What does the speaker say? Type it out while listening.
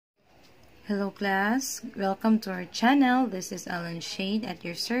Hello class, welcome to our channel. This is Ellen Shade at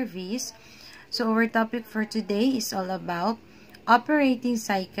your service. So our topic for today is all about operating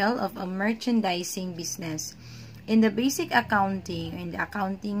cycle of a merchandising business. In the basic accounting, in the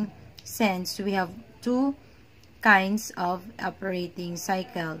accounting sense, we have two kinds of operating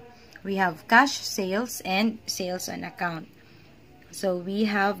cycle. We have cash sales and sales on account. So we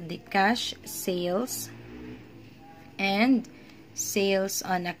have the cash sales and sales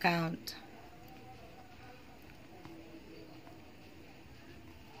on account.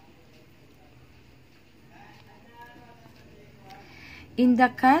 In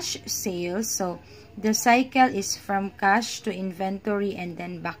the cash sales, so the cycle is from cash to inventory and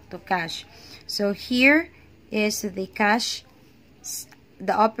then back to cash. So here is the cash,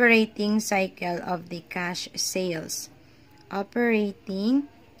 the operating cycle of the cash sales. Operating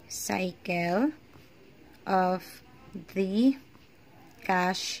cycle of the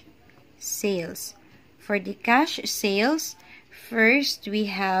cash sales. For the cash sales, first we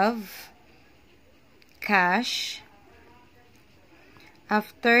have cash.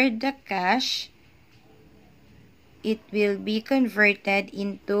 After the cash, it will be converted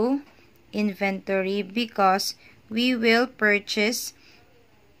into inventory because we will purchase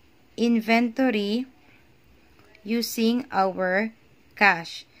inventory using our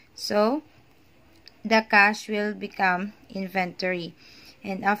cash. So, the cash will become inventory.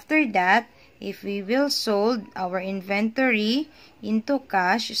 And after that, if we will sold our inventory into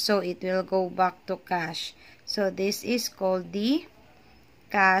cash, so it will go back to cash. So, this is called the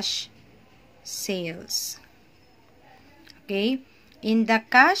cash sales. Okay, in the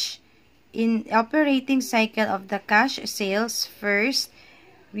cash, in operating cycle of the cash sales, first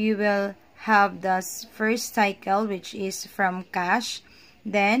we will have the first cycle, which is from cash.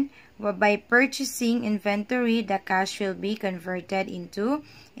 Then by purchasing inventory, the cash will be converted into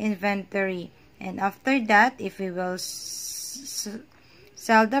inventory. And after that, if we will sell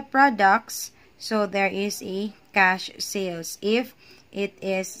the products, so there is a cash sales if it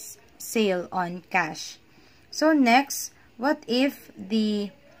is sale on cash. So next, what if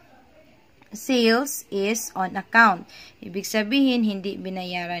the sales is on account? Ibig sabihin, hindi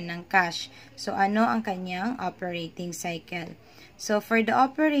binayaran ng cash. So ano ang kanyang operating cycle? So for the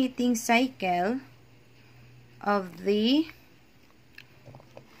operating cycle of the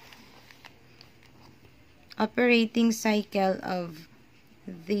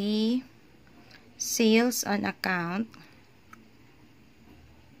sales on account,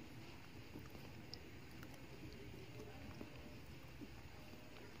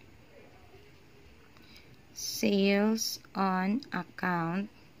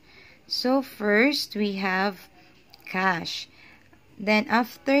 so first we have cash. Then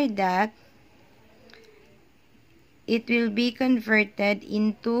after that, it will be converted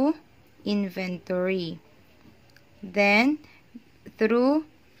into inventory. Then through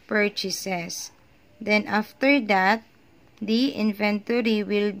purchases. Then after that, the inventory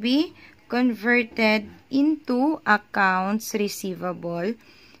will be converted into accounts receivable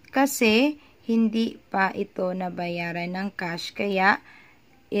kasi hindi pa ito nabayaran ng cash, kaya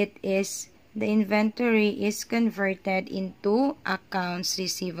the inventory is converted into accounts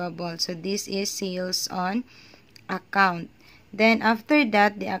receivable. So this is sales on account. Then after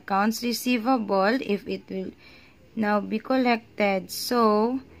that, the accounts receivable, if it will now be collected,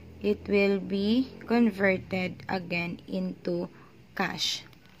 so it will be converted again into cash.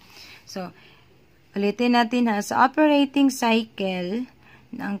 So ulitin natin ha, sa operating cycle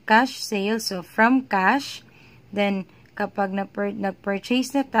ng cash sales, so from cash, then kapag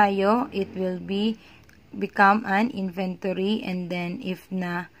nag-purchase na tayo, it will become an inventory, and then if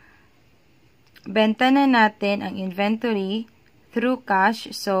na benta na natin ang inventory through cash,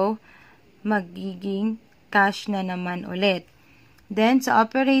 so magiging cash na naman ulit. Then sa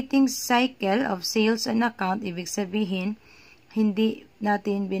operating cycle of sales on account, ibig sabihin hindi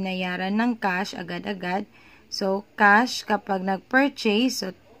natin binayaran ng cash agad-agad. So cash kapag nag-purchase,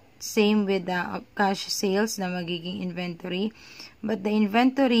 so same with the cash sales na magiging inventory. But the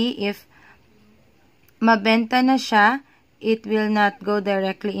inventory, if mabenta na siya, it will not go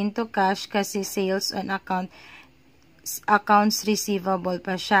directly into cash kasi sales on account, accounts receivable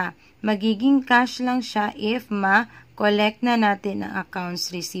pa siya. Magiging cash lang siya if ma-collect na natin ang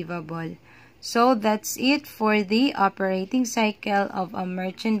accounts receivable. So that's it for the operating cycle of a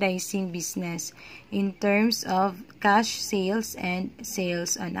merchandising business in terms of cash sales and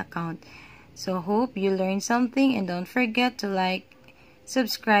sales on account. So hope you learned something, and don't forget to like,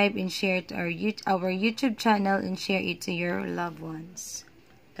 subscribe, and share to our YouTube channel, and share it to your loved ones.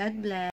 God bless.